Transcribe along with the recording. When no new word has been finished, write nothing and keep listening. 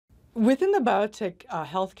Within the biotech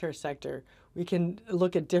healthcare sector, we can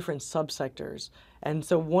look at different subsectors. And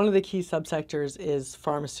so one of the key subsectors is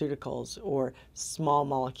pharmaceuticals or small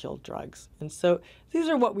molecule drugs. And so these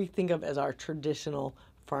are what we think of as our traditional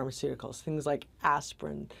pharmaceuticals, things like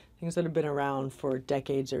aspirin, things that have been around for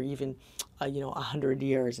decades or even, 100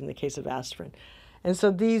 years in the case of aspirin. And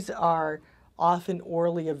so these are often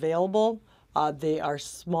orally available. They are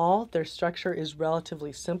small. Their structure is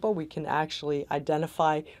relatively simple. We can actually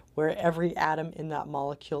identify where every atom in that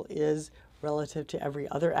molecule is relative to every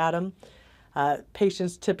other atom.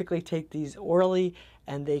 Patients typically take these orally,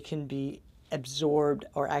 and they can be absorbed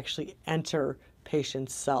or actually enter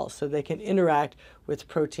patient's cells. So they can interact with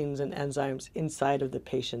proteins and enzymes inside of the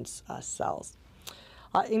patient's cells.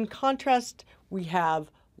 In contrast, we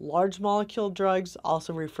have large molecule drugs,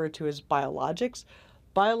 also referred to as biologics.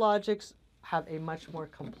 Biologics have a much more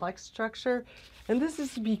complex structure, and this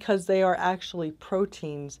is because they are actually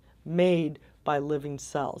proteins made by living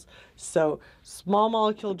cells. So small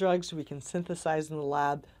molecule drugs we can synthesize in the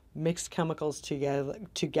lab, mix chemicals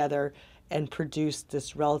together and produce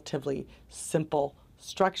this relatively simple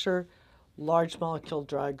structure. Large molecule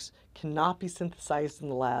drugs cannot be synthesized in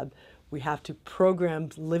the lab. We have to program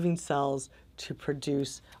living cells to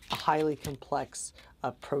produce a highly complex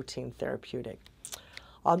protein therapeutic.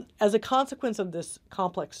 As a consequence of this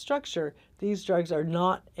complex structure, these drugs are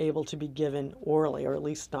not able to be given orally, or at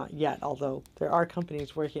least not yet, although there are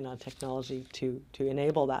companies working on technology to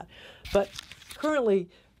enable that. But currently,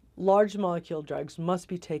 large molecule drugs must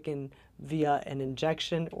be taken via an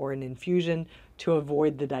injection or an infusion to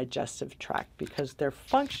avoid the digestive tract because their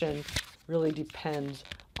function really depends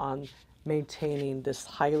on maintaining this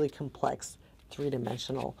highly complex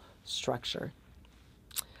three-dimensional structure.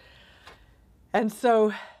 And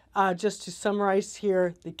so just to summarize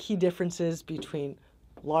here, the key differences between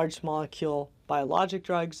large molecule biologic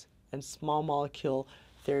drugs and small molecule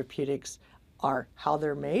therapeutics are how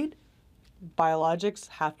they're made. Biologics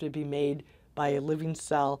have to be made by a living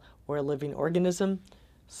cell or a living organism.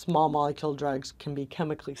 Small molecule drugs can be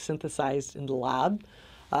chemically synthesized in the lab.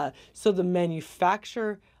 So the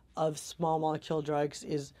manufacture of small molecule drugs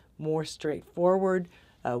is more straightforward.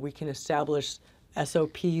 We can establish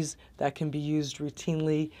SOPs that can be used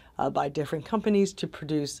routinely by different companies to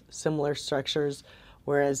produce similar structures,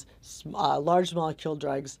 whereas large molecule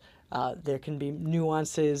drugs, there can be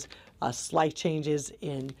nuances, slight changes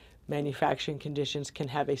in manufacturing conditions can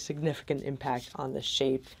have a significant impact on the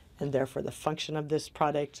shape and therefore the function of this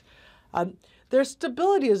product. Their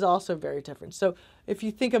stability is also very different. So if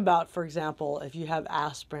you think about, for example, if you have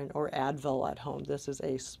aspirin or Advil at home, this is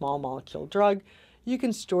a small molecule drug. You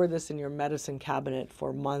can store this in your medicine cabinet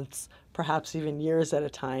for months, perhaps even years at a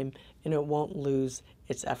time, and it won't lose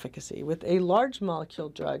its efficacy. With a large molecule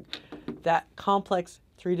drug, that complex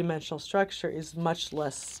three-dimensional structure is much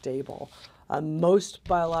less stable. Most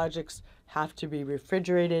biologics have to be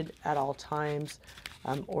refrigerated at all times,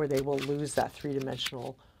 or they will lose that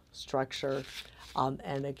three-dimensional structure,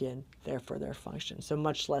 and again, therefore their function. So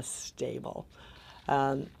much less stable.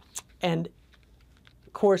 And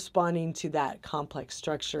corresponding to that complex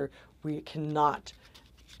structure, we cannot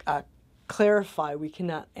clarify, we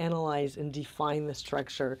cannot analyze and define the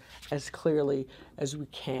structure as clearly as we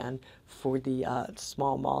can for the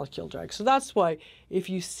small molecule drug. So that's why if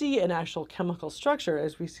you see an actual chemical structure,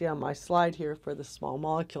 as we see on my slide here for the small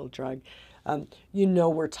molecule drug, you know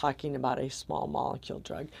we're talking about a small molecule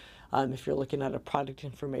drug. If you're looking at a product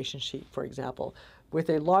information sheet, for example, with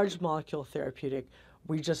a large molecule therapeutic,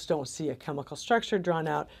 we just don't see a chemical structure drawn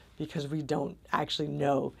out because we don't actually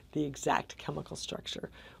know the exact chemical structure.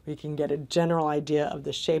 We can get a general idea of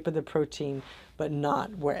the shape of the protein, but not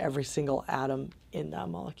where every single atom in that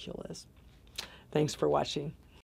molecule is. Thanks for watching.